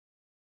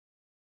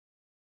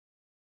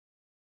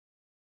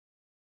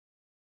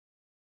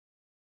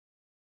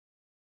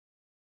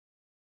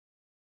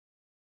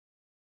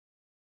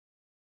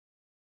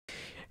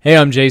Hey,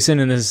 I'm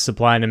Jason, and this is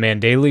Supply and Demand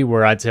Daily,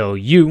 where I tell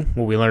you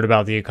what we learned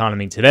about the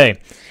economy today.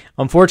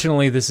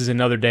 Unfortunately, this is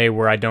another day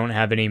where I don't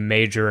have any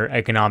major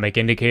economic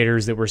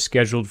indicators that were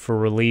scheduled for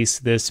release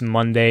this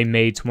Monday,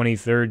 May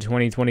 23rd,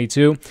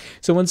 2022.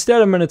 So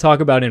instead, I'm going to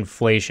talk about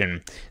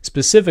inflation,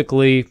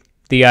 specifically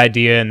the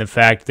idea and the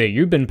fact that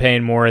you've been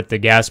paying more at the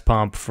gas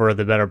pump for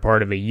the better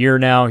part of a year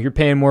now. You're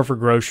paying more for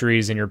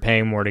groceries and you're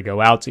paying more to go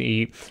out to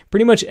eat.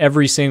 Pretty much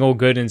every single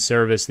good and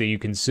service that you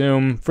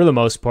consume, for the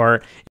most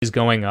part, is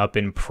going up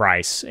in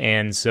price.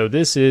 And so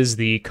this is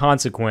the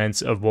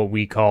consequence of what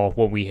we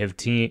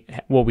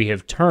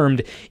have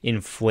termed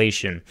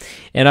inflation.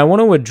 And I want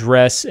to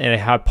address a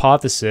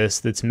hypothesis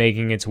that's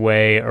making its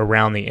way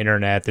around the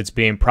internet that's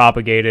being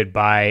propagated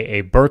by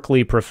a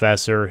Berkeley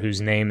professor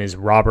whose name is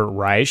Robert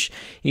Reich.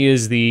 He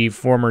is the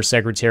former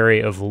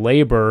Secretary of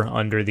Labor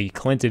under the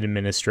Clinton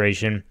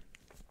administration.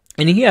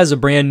 And he has a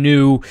brand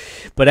new,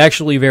 but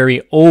actually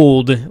very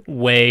old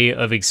way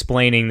of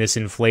explaining this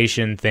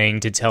inflation thing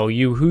to tell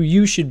you who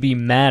you should be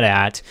mad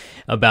at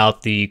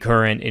about the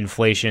current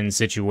inflation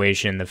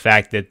situation, the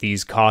fact that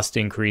these cost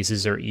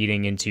increases are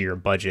eating into your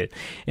budget.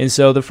 And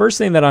so the first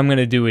thing that I'm going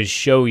to do is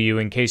show you,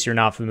 in case you're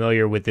not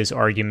familiar with this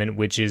argument,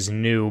 which is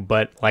new,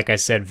 but like I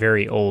said,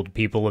 very old.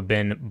 People have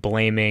been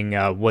blaming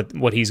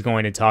what he's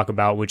going to talk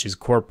about, which is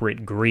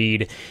corporate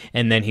greed,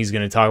 and then he's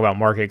going to talk about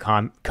market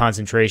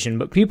concentration.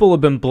 But people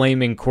have been blaming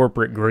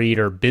corporate greed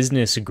or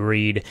business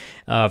greed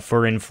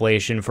for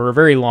inflation for a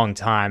very long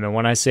time. And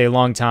when I say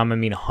long time, I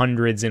mean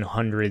hundreds and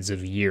hundreds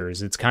of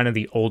years. It's kind of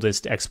the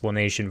oldest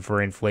explanation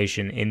for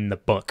inflation in the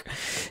book.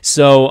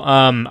 So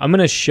I'm going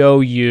to show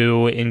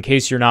you, in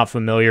case you're not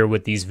familiar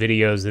with these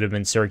videos that have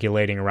been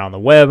circulating around the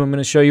web, I'm going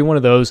to show you one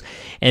of those,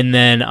 and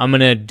then I'm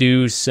going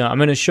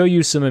to show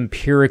you some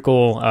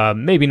empirical,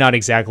 maybe not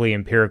exactly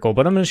empirical,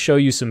 but I'm going to show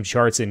you some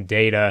charts and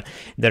data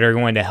that are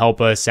going to help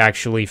us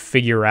actually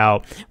figure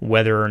out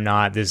whether or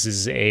not this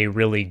is a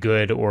really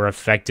good or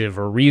effective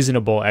or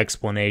reasonable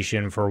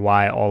explanation for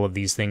why all of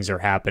these things are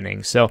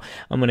happening. So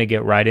I'm going to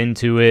get right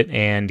into it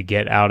and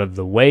get out of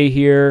the way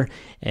here.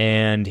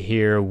 And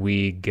here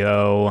we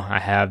go. I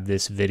have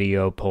this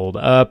video pulled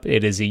up.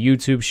 It is a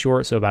YouTube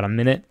short, so about a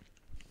minute.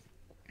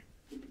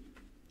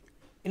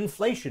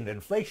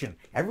 Inflation.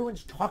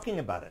 Everyone's talking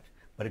about it,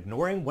 but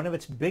ignoring one of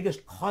its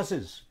biggest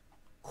causes,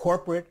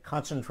 corporate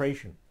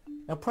concentration.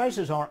 Now,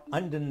 prices are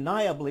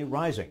undeniably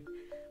rising,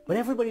 but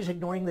everybody's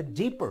ignoring the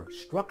deeper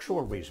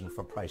structural reason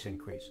for price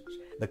increases,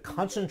 the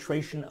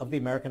concentration of the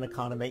American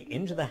economy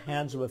into the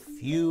hands of a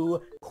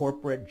few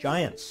corporate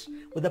giants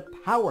with the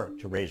power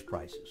to raise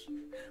prices.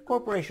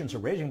 Corporations are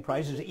raising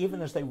prices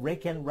even as they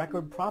rake in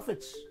record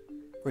profits.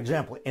 For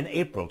example, in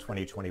April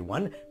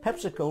 2021,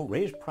 PepsiCo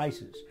raised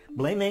prices,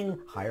 blaming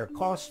higher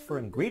costs for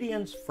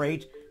ingredients,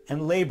 freight,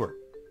 and labor.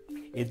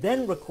 It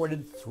then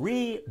recorded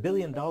 $3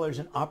 billion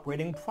in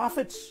operating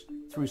profits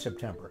through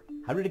September.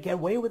 How did it get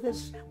away with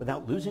this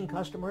without losing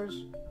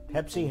customers?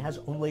 Pepsi has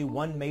only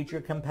one major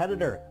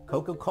competitor,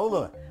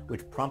 Coca-Cola,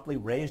 which promptly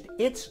raised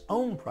its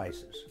own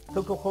prices.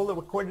 Coca-Cola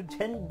recorded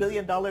 $10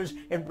 billion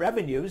in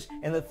revenues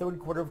in the third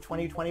quarter of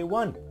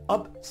 2021,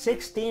 up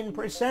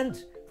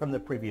 16% from the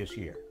previous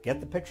year. Get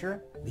the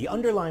picture? The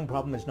underlying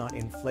problem is not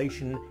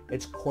inflation,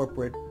 it's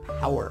corporate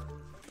power.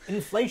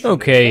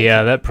 Okay,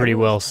 yeah, that pretty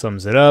well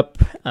sums it up.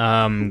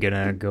 I'm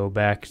gonna go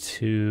back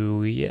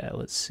to,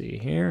 let's see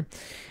here.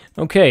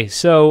 Okay,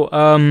 so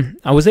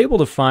I was able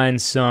to find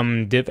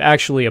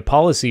actually a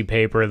policy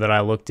paper that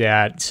I looked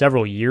at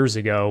several years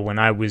ago when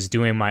I was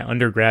doing my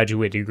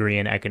undergraduate degree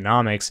in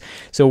economics.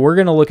 So we're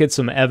going to look at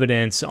some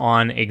evidence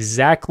on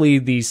exactly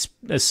the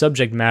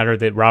subject matter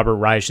that Robert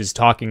Reich is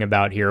talking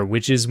about here,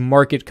 which is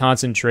market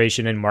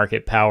concentration and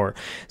market power.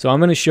 So I'm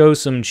going to show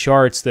some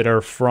charts that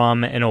are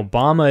from an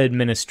Obama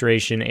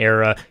administration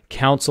era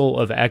Council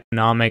of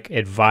Economic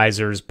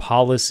Advisors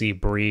policy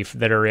brief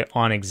that are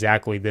on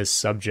exactly this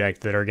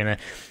subject, that are going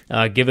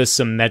to give us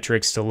some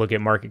metrics to look at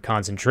market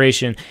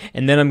concentration,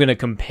 and then I'm going to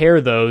compare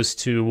those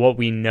to what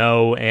we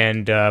know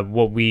and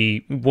what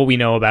we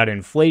know about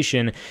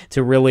inflation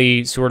to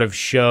really sort of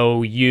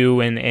show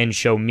you and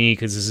show me,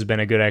 because this has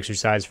been a good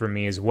exercise for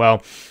me as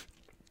well.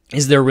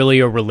 Is there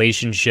really a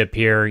relationship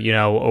here,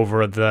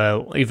 over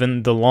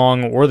even the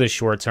long or the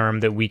short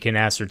term that we can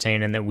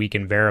ascertain and that we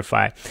can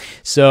verify?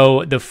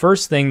 So the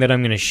first thing that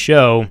I'm going to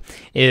show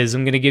is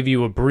I'm going to give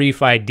you a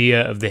brief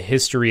idea of the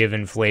history of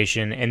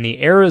inflation and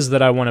the eras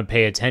that I want to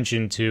pay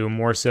attention to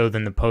more so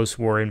than the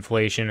post-war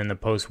inflation and the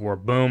post-war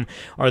boom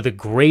are the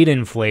Great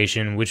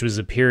Inflation, which was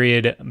a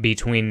period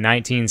between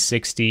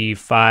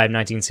 1965,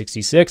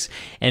 1966,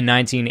 and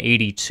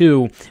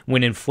 1982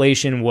 when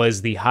inflation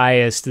was the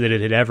highest that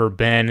it had ever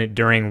been inflation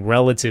during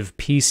relative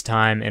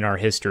peacetime in our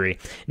history.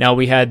 Now,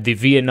 we had the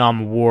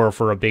Vietnam War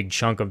for a big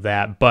chunk of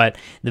that, but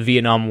the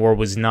Vietnam War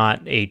was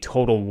not a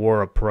total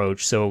war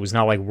approach, so it was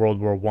not like World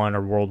War I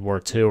or World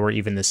War II or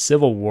even the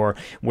Civil War,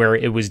 where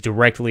it was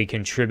directly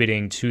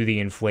contributing to the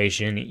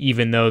inflation,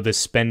 even though the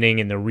spending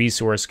and the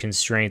resource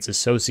constraints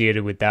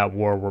associated with that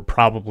war were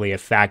probably a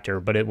factor,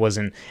 but it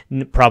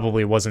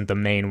probably wasn't the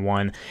main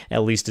one,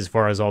 at least as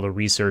far as all the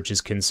research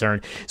is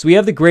concerned. So we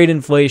have the Great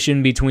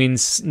Inflation between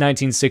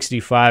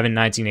 1965 and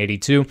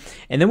 1982,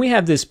 and then we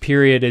have this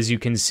period, as you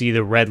can see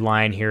the red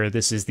line here,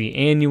 this is the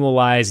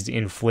annualized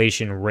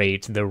inflation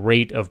rate, the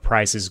rate of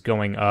prices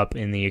going up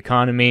in the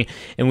economy,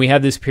 and we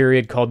have this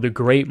period called the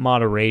Great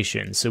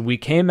Moderation. So we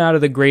came out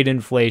of the Great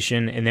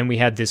Inflation, and then we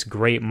had this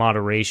Great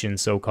Moderation,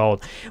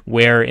 so-called,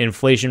 where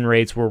inflation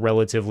rates were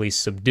relatively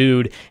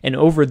subdued, and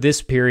over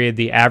this period,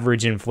 the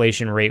average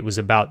inflation rate was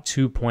about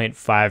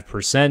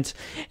 2.5%,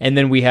 and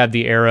then we have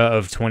the era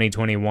of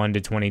 2021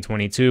 to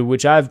 2022,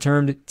 which I've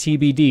termed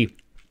TBD,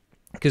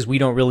 because we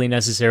don't really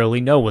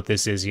necessarily know what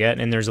this is yet,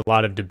 and there's a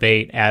lot of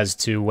debate as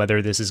to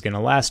whether this is going to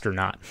last or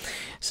not.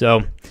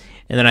 So,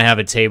 and then I have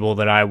a table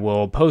that I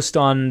will post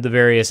on the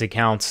various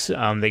accounts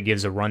that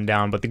gives a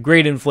rundown. But the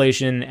Great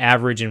Inflation,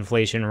 average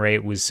inflation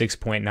rate was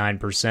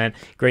 6.9%.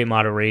 Great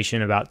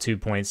Moderation, about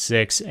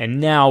 2.6%. And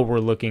now we're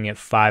looking at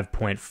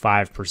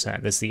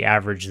 5.5%. That's the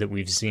average that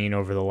we've seen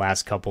over the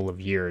last couple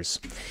of years.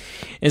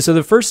 And so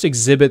the first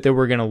exhibit that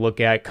we're going to look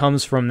at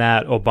comes from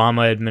that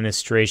Obama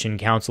administration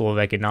Council of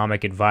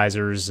Economic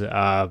Advisors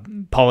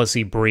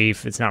policy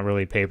brief. It's not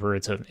really paper,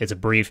 it's a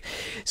brief.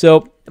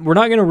 So we're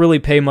not going to really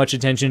pay much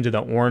attention to the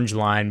orange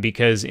line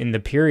because in the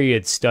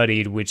period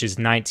studied, which is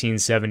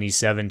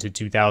 1977 to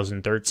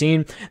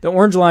 2013, the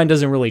orange line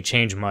doesn't really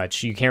change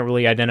much. You can't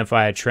really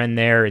identify a trend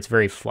there. It's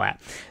very flat.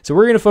 So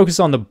we're going to focus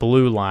on the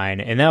blue line,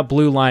 and that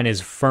blue line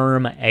is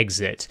firm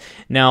exit.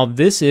 Now,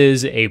 this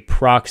is a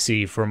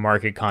proxy for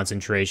market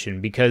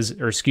concentration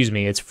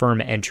it's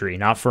firm entry,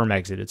 not firm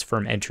exit. It's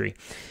firm entry.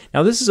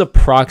 Now, this is a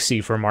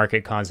proxy for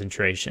market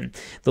concentration.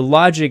 The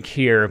logic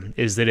here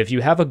is that if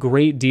you have a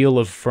great deal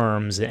of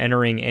firms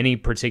entering any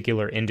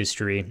particular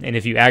industry, and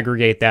if you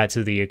aggregate that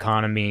to the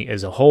economy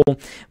as a whole,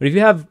 but if you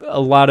have a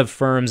lot of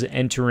firms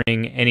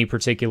entering any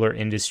particular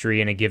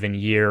industry in a given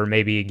year, or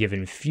maybe a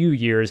given few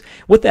years,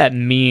 what that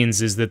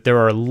means is that there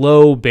are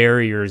low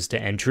barriers to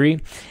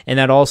entry, and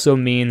that also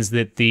means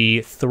that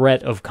the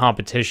threat of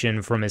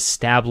competition from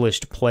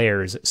established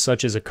players,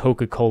 such as a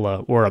Coca-Cola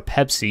or a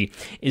Pepsi,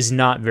 is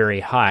not very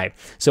high.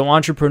 So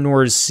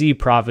entrepreneurs see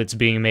profits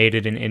being made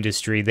in an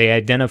industry. They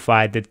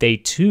identified that they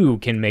too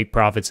can make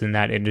profits in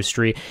that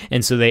industry,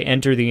 and so they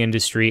enter the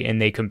industry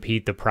and they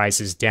compete the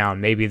prices down.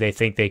 Maybe they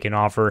think they can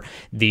offer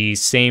the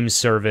same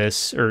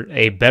service or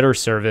a better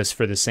service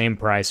for the same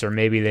price, or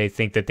maybe they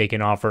think that they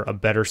can offer a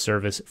better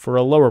service for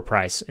a lower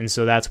price, and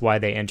so that's why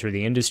they enter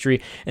the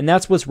industry, and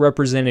that's what's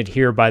represented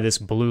here by this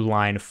blue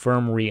line,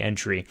 firm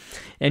re-entry.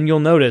 And you'll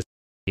notice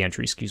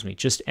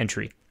just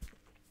entry.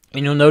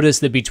 And you'll notice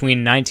that between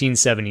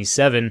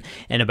 1977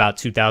 and about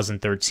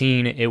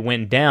 2013, it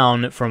went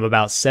down from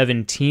about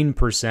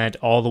 17%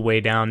 all the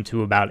way down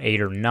to about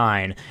 8 or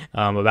 9.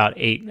 About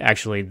 8,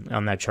 actually,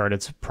 on that chart,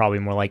 it's probably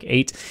more like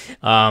 8,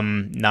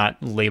 not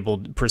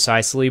labeled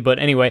precisely. But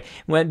anyway,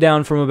 went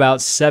down from about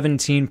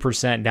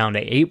 17% down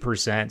to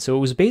 8%. So it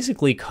was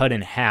basically cut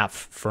in half,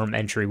 firm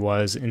entry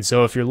was. And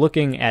so if you're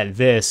looking at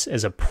this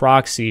as a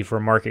proxy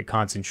for market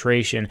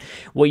concentration,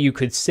 what you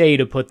could say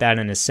to put that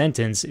in a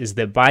sentence is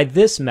that by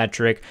this metric,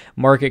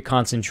 market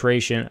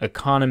concentration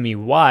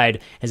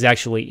economy-wide has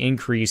actually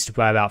increased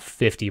by about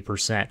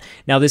 50%.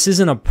 Now, this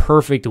isn't a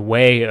perfect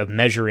way of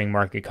measuring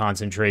market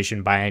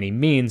concentration by any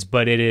means,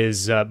 but it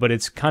is. But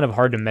it's kind of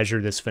hard to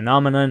measure this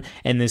phenomenon,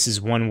 and this is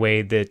one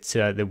way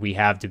that we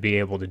have to be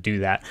able to do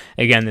that.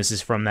 Again, this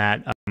is from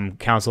that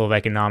Council of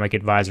Economic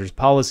Advisors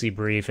policy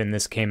brief, and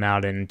this came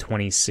out in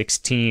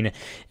 2016,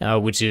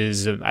 which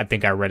is, I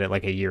think I read it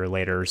like a year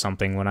later or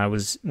something when I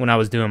was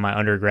doing my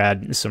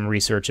undergrad, some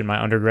research in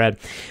my undergrad.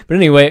 But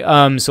anyway,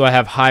 so I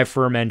have high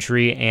firm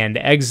entry and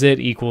exit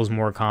equals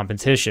more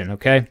competition,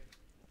 okay?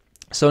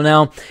 So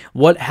now,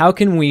 how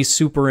can we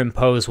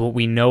superimpose what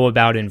we know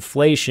about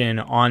inflation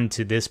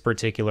onto this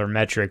particular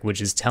metric,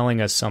 which is telling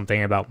us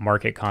something about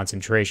market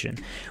concentration?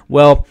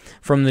 Well,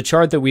 from the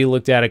chart that we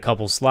looked at a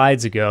couple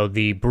slides ago,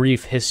 the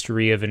brief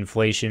history of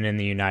inflation in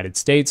the United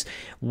States,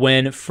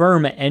 when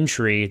firm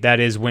entry, that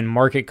is when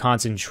market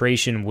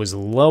concentration was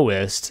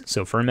lowest,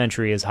 so firm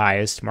entry is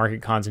highest,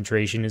 market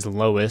concentration is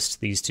lowest,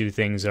 these two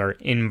things are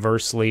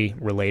inversely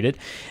related.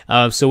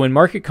 So when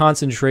market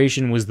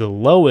concentration was the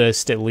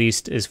lowest, at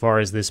least as far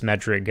as this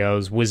metric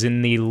goes, was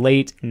in the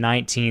late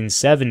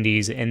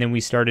 1970s, and then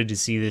we started to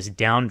see this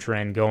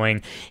downtrend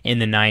going in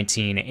the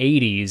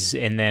 1980s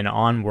and then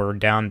onward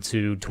down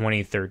to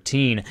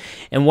 2013.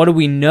 And what do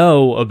we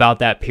know about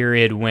that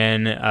period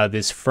when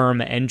this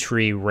firm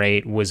entry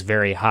rate was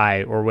very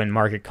high, or when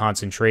market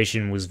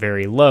concentration was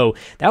very low?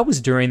 That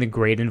was during the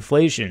Great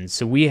Inflation.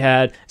 So we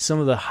had some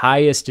of the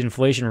highest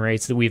inflation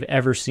rates that we've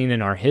ever seen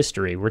in our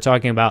history. We're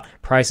talking about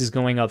prices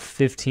going up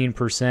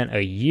 15%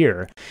 a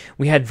year.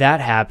 We had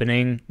that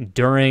happening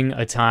during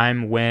a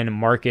time when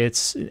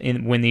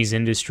when these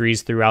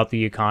industries throughout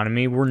the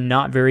economy were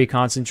not very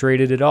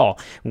concentrated at all,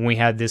 when we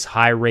had this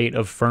high rate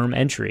of firm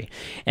entry.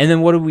 And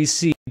then what do we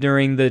see?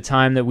 During the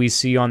time that we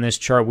see on this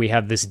chart, we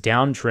have this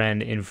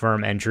downtrend in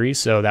firm entry,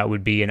 so that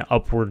would be an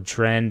upward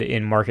trend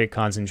in market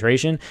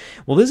concentration.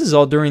 Well, this is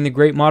all during the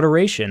Great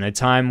Moderation, a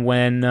time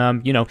when,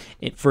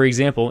 for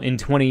example, in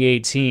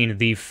 2018,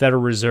 the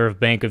Federal Reserve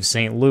Bank of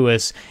St.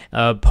 Louis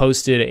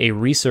posted a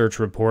research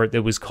report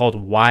that was called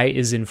 "Why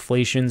is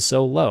Inflation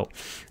So Low?"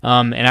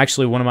 And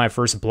actually, one of my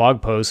first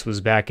blog posts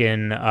was back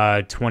in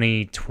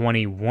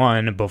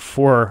 2021,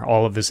 before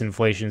all of this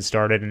inflation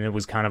started, and it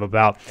was kind of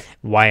about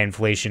why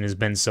inflation has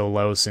been so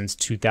low since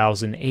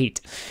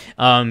 2008.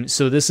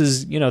 So this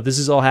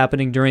is all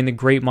happening during the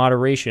Great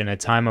Moderation, a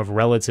time of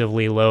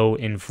relatively low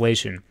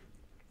inflation.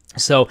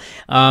 So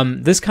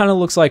this kind of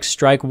looks like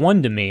strike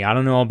one to me. I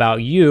don't know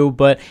about you,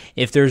 but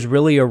if there's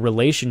really a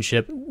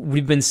relationship,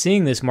 we've been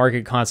seeing this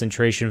market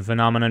concentration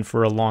phenomenon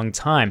for a long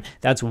time.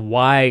 That's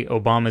why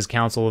Obama's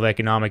Council of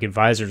Economic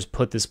Advisors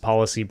put this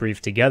policy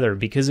brief together,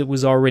 because it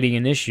was already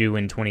an issue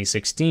in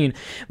 2016.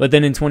 But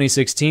then in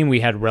 2016,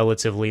 we had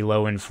relatively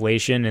low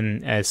inflation,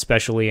 and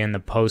especially in the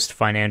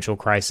post-financial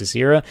crisis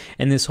era.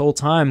 And this whole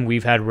time,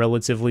 we've had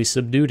relatively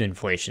subdued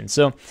inflation.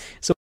 So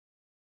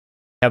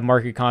have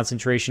market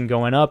concentration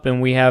going up, and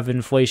we have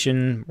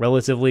inflation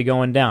relatively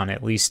going down,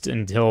 at least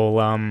until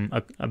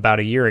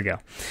about a year ago.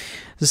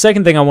 The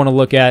second thing I want to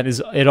look at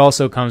is, it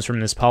also comes from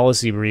this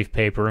policy brief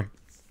paper.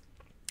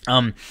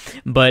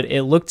 But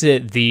it looked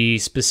at the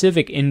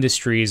specific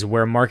industries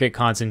where market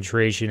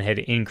concentration had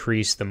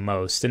increased the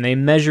most, and they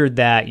measured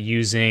that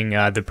using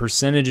the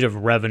percentage of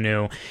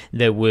revenue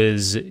that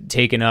was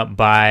taken up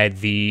by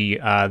the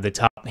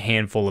top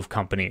handful of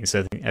companies.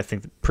 I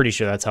think pretty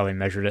sure that's how they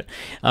measured it.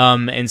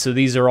 And so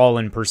these are all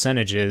in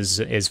percentages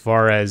as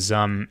far as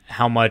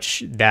how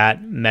much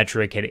that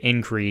metric had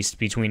increased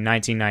between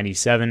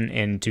 1997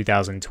 and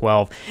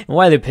 2012. And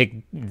why they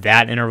picked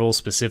that interval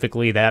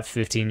specifically, that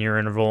 15-year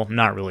interval, I'm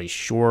not really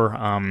sure.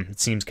 It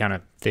seems kind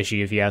of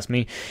fishy if you ask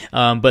me,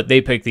 but they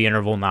picked the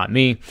interval, not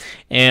me.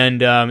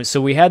 And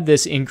so we had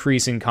this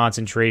increase in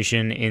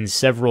concentration in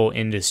several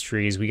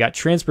industries. We got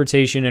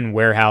transportation and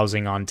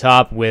warehousing on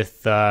top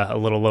with a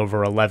little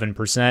over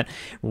 11%,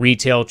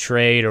 retail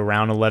trade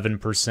around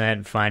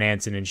 11%,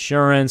 finance and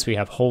insurance. We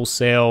have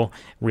wholesale,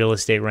 real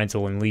estate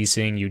rental and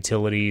leasing,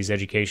 utilities,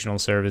 educational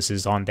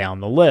services, on down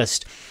the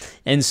list.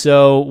 And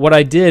so what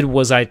I did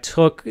was I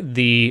took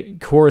the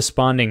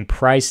corresponding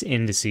price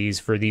indices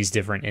for these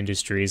different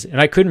industries, and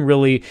I couldn't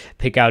really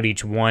pick out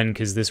each one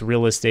because this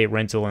real estate,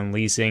 rental, and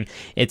leasing,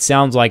 it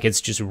sounds like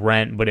it's just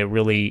rent, but it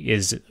really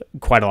is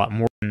quite a lot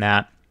more than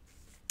that.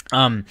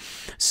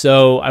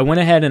 So I went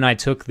ahead and I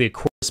took the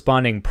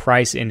corresponding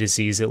price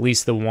indices, at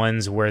least the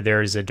ones where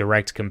there's a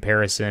direct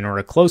comparison or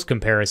a close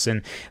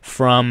comparison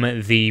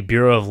from the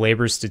Bureau of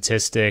Labor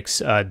Statistics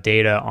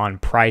data on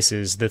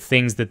prices, the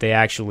things that they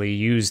actually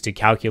use to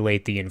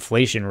calculate the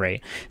inflation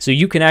rate. So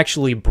you can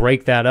actually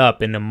break that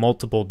up into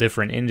multiple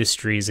different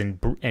industries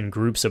and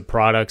groups of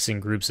products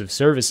and groups of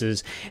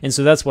services. And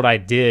so that's what I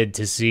did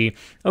to see,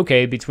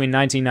 okay, between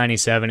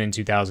 1997 and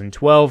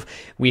 2012,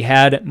 we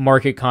had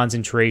market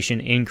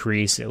concentration increase,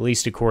 at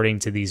least according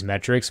to these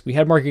metrics. We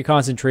had market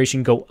concentration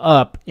go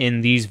up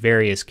in these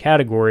various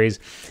categories.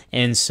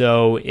 And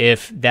so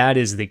if that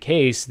is the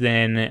case,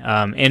 then,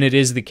 and it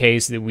is the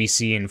case that we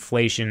see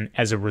inflation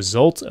as a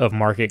result of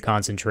market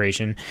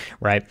concentration,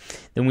 right,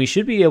 then we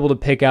should be able to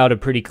pick out a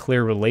pretty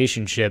clear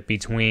relationship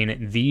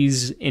between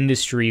these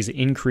industries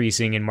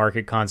increasing in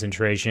market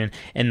concentration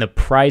and the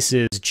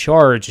prices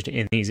charged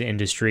in these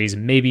industries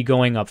maybe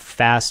going up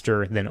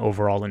faster than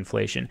overall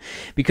inflation.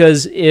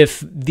 Because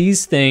if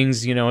these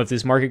things, if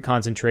this market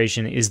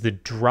concentration is the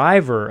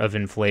driver of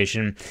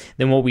inflation,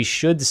 then what we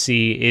should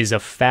see is a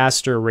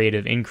faster rate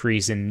of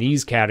increase in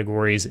these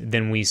categories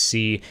than we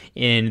see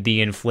in the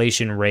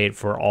inflation rate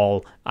for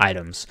all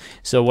items.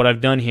 So what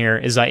I've done here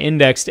is I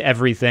indexed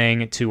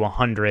everything to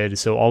 100.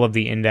 So all of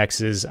the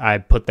indexes, I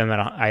put them at,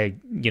 I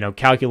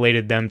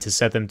calculated them to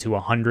set them to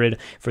 100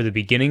 for the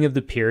beginning of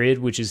the period,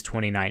 which is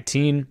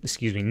 2019,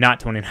 excuse me,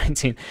 not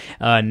 2019,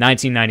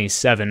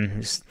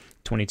 1997,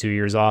 22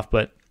 years off,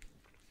 but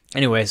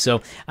Anyway,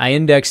 so I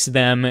indexed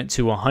them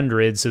to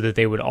 100 so that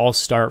they would all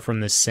start from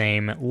the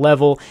same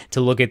level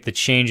to look at the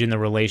change in the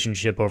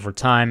relationship over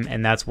time,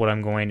 and that's what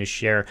I'm going to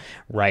share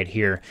right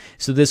here.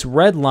 So this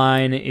red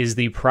line is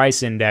the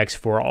price index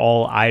for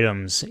all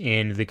items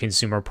in the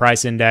consumer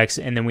price index,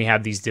 and then we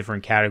have these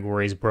different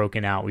categories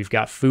broken out. We've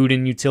got food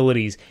and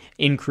utilities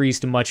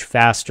increased much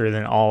faster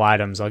than all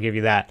items. I'll give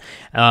you that.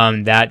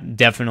 That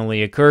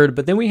definitely occurred,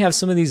 but then we have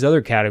some of these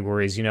other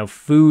categories. You know,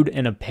 food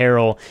and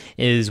apparel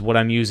is what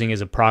I'm using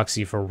as a proxy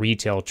for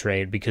retail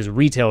trade, because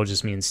retail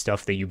just means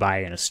stuff that you buy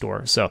in a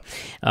store. So,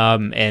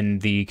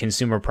 and the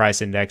consumer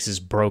price index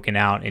is broken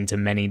out into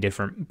many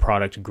different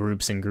product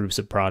groups and groups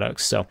of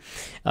products. So,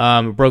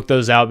 broke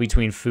those out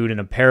between food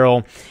and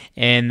apparel,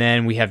 and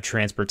then we have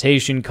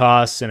transportation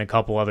costs and a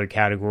couple other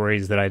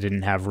categories that I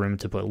didn't have room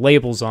to put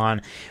labels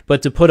on.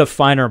 But to put a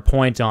finer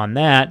point on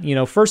that, you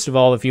know, first of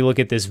all, if you look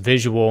at this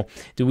visual,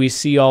 do we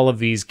see all of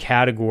these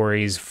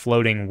categories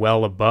floating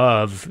well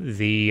above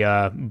the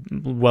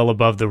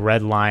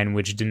red line,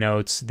 which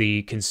denotes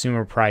the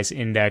consumer price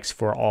index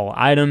for all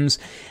items?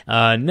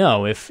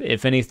 No.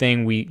 If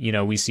anything,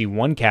 we see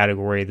one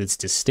category that's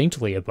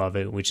distinctly above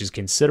it, which is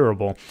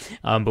considerable,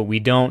 but we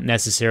don't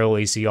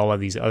necessarily see all of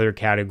these other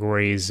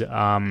categories,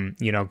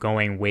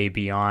 going way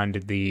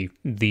beyond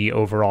the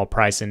overall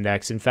price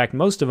index. In fact,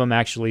 most of them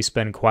actually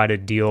spend quite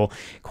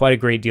a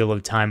great deal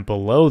of time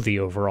below the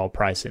overall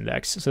price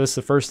index. So that's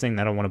the first thing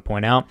that I want to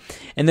point out.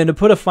 And then to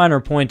put a finer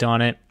point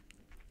on it,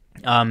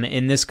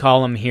 in this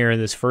column here,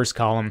 this first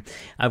column,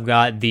 I've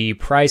got the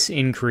price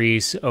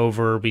increase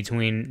over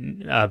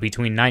between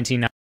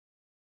 1990.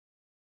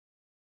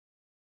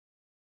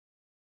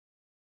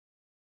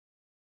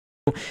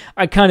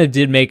 I kind of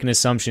did make an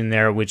assumption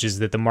there, which is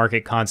that the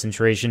market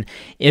concentration,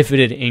 if it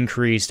had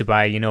increased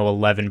by,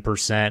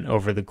 11%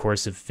 over the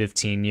course of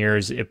 15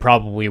 years, it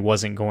probably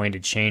wasn't going to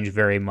change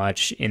very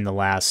much in the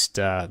last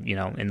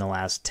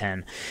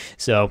 10.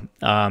 So,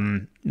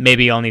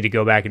 maybe I'll need to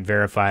go back and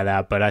verify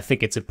that, but I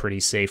think it's a pretty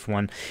safe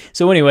one.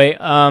 So anyway,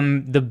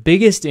 the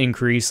biggest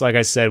increase, like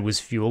I said, was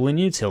fuel and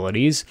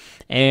utilities,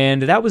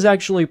 and that was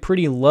actually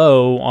pretty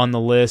low on the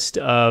list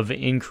of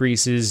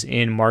increases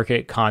in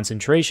market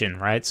concentration,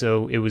 right?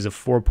 So it was a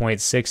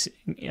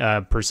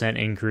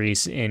 4.6%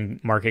 increase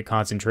in market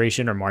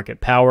concentration or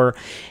market power,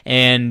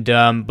 and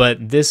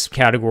but this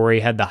category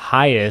had the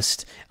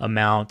highest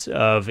amount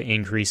of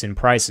increase in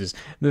prices.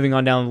 Moving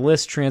on down the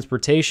list,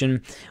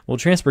 transportation. Well,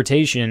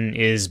 transportation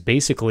is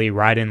basically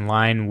right in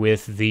line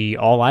with the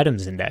all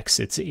items index.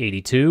 It's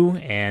 82,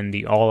 and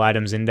the all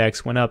items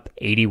index went up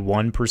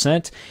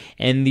 81%,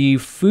 and the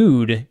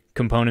food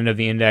component of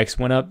the index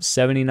went up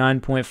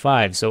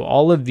 79.5. So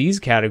all of these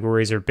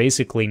categories are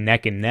basically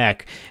neck and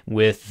neck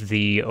with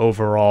the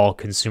overall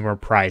consumer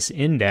price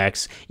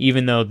index,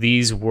 even though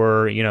these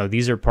were,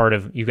 these are part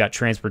of, you've got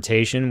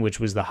transportation,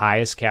 which was the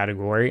highest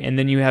category, and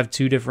then you have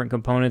two different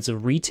components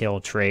of retail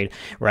trade,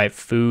 right?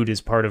 Food is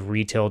part of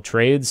retail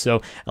trade,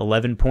 so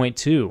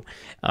 11.2.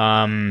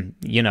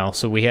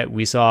 So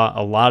we saw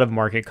a lot of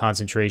market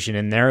concentration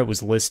in there. It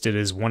was listed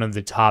as one of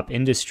the top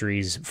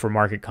industries for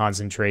market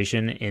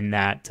concentration in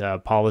that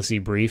policy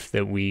brief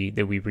that we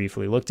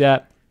briefly looked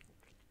at.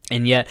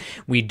 And yet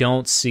we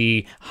don't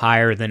see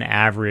higher than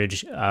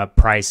average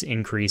price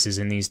increases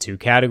in these two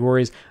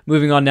categories.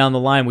 Moving on down the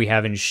line, we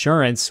have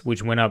insurance,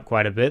 which went up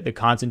quite a bit. The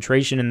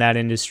concentration in that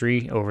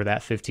industry over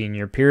that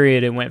 15-year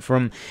period, it went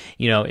from,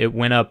 it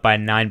went up by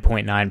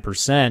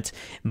 9.9%,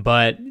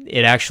 but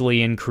it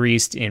actually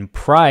increased in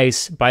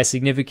price by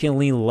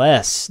significantly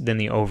less than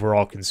the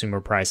overall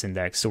consumer price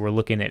index. So we're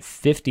looking at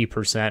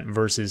 50%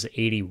 versus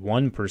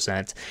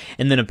 81%.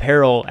 And then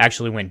apparel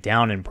actually went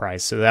down in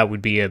price. So that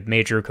would be a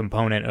major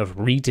component of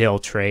retail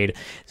trade.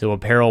 So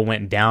apparel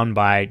went down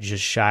by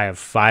just shy of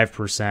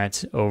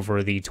 5%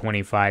 over the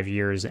 25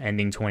 years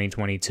ending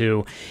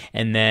 2022.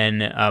 And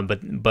then,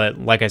 but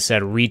like I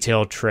said,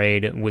 retail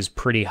trade was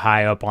pretty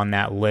high up on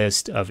that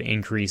list of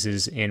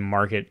increases in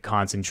market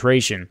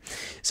concentration.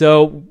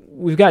 So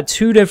we've got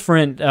two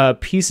different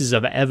pieces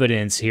of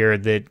evidence here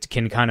that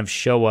can kind of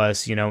show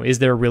us, is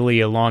there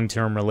really a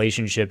long-term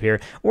relationship here,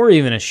 or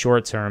even a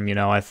short-term?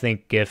 I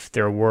think if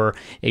there were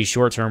a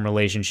short-term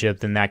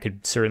relationship, then that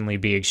could certainly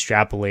be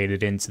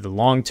extrapolated into the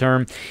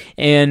long-term.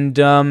 And,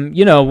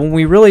 when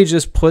we really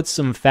just put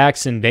some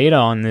facts and data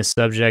on this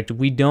subject,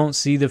 we don't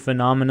see the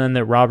phenomenon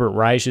that Robert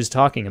Reich is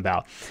talking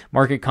about.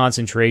 Market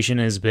concentration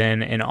has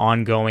been an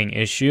ongoing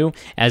issue,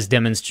 as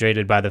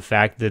demonstrated by the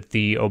fact that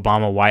the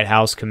Obama White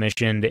House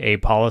commissioned a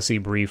policy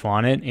brief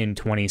on it in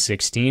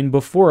 2016,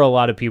 before a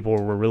lot of people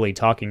were really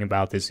talking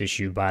about this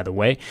issue, by the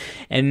way.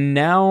 And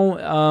now,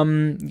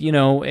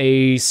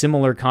 a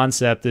similar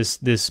concept,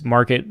 this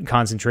market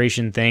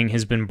concentration thing,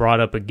 has been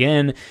brought up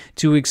again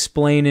to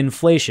explain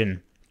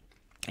inflation.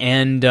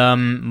 And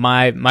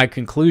my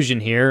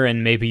conclusion here,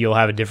 and maybe you'll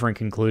have a different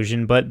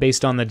conclusion, but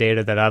based on the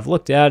data that I've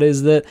looked at,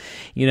 is that,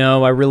 you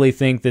know, I really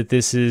think that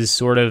this is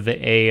sort of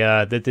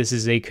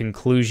a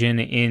conclusion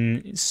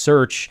in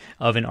search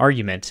of an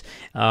argument.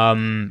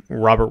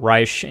 Robert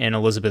Reich and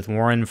Elizabeth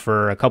Warren,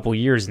 for a couple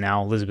years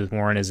now, Elizabeth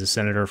Warren is a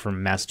senator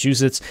from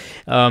Massachusetts,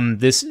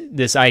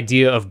 this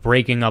idea of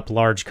breaking up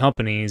large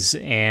companies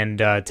and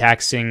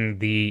taxing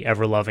the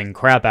ever-loving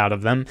crap out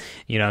of them,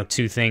 you know,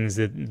 two things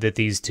that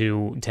these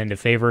two tend to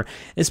favor.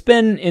 It's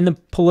been in the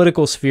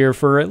political sphere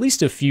for at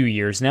least a few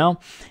years now,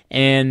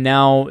 and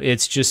now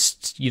it's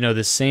just, you know,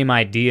 the same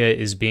idea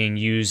is being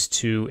used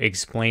to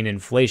explain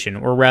inflation,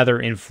 or rather,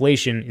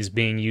 inflation is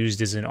being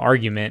used as an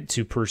argument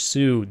to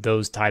pursue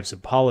those types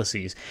of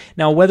policies.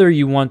 Now, whether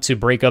you want to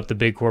break up the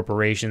big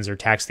corporations or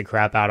tax the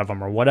crap out of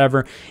them or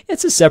whatever,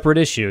 it's a separate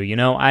issue. You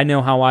know, I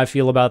know how I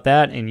feel about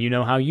that, and you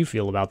know how you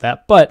feel about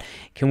that, but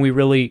can we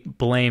really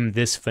blame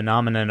this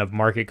phenomenon of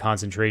market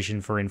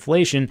concentration for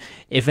inflation?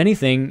 If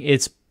anything,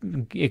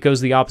 it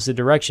goes the opposite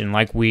direction.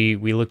 Like we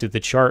looked at the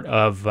chart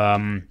of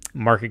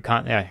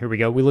here we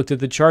go. We looked at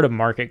the chart of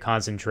market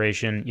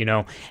concentration, you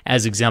know,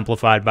 as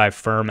exemplified by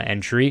firm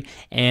entry,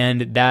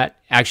 and that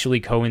actually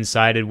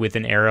coincided with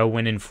an era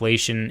when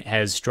inflation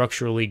has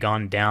structurally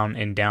gone down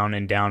and down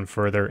and down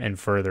further and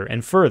further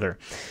and further.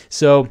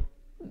 So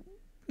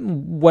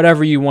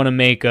whatever you want to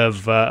make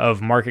of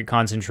market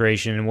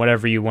concentration, and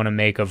whatever you want to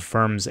make of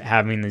firms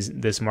having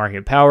this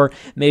market power,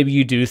 maybe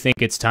you do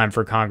think it's time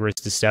for Congress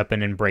to step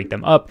in and break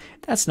them up.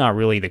 That's not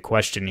really the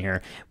question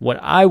here. What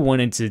I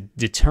wanted to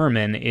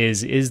determine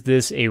is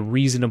this a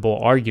reasonable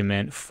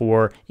argument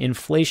for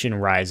inflation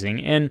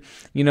rising? And,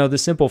 you know, the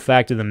simple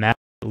fact of the matter,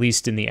 at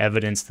least in the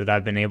evidence that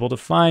I've been able to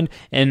find,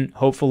 and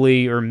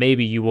hopefully, or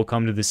maybe you will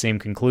come to the same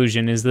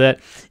conclusion, is that,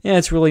 yeah,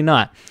 it's really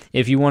not.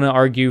 If you want to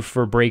argue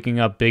for breaking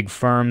up big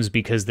firms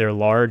because they're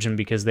large and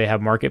because they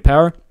have market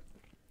power,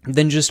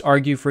 then just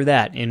argue for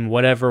that in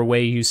whatever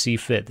way you see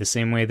fit, the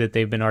same way that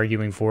they've been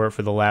arguing for it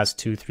for the last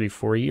 2, 3,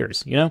 4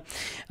 years, you know?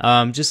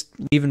 Just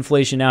leave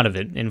inflation out of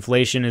it.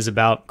 Inflation is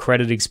about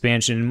credit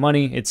expansion and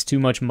money. It's too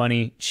much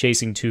money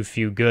chasing too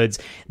few goods.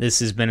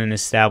 This has been an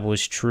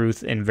established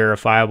truth and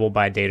verifiable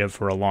by data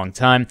for a long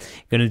time.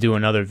 Going to do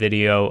another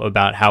video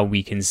about how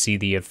we can see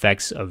the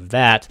effects of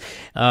that.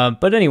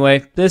 But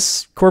anyway,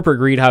 this corporate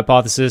greed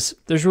hypothesis,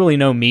 there's really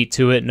no meat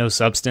to it, no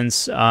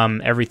substance.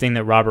 Everything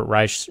that Robert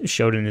Reich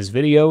showed in his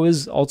video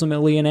is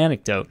ultimately an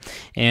anecdote,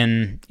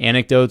 and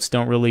anecdotes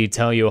don't really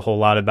tell you a whole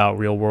lot about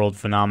real world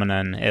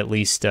phenomenon, at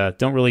least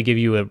don't really give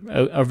you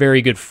a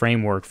very good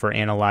framework for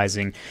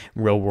analyzing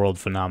real world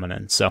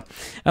phenomenon. So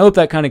I hope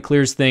that kind of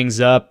clears things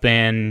up,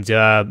 and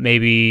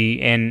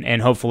maybe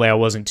and hopefully I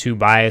wasn't too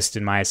biased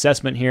in my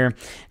assessment here.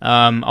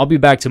 I'll be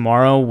back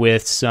tomorrow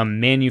with some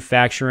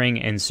manufacturing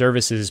and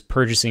services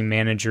purchasing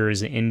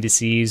managers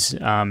indices.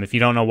 If you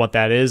don't know what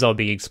that is, I'll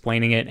be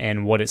explaining it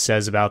and what it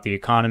says about the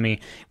economy,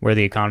 where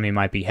the economy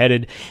might be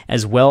headed,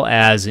 as well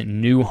as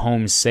new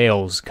home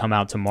sales come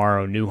out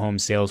tomorrow, new home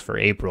sales for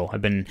April.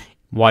 I've been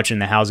watching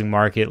the housing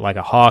market like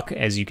a hawk,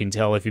 as you can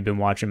tell if you've been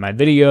watching my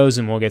videos,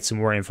 and we'll get some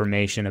more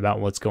information about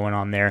what's going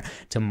on there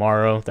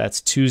tomorrow.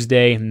 That's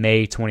Tuesday,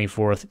 May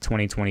 24th,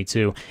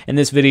 2022. And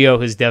this video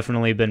has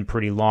definitely been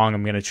pretty long.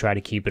 I'm going to try to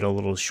keep it a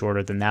little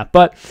shorter than that,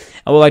 but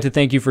I would like to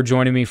thank you for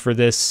joining me for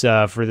this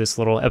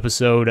little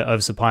episode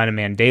of Supply and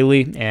Demand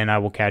Daily, and I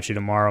will catch you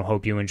tomorrow.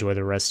 Hope you enjoy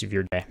the rest of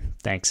your day.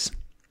 Thanks.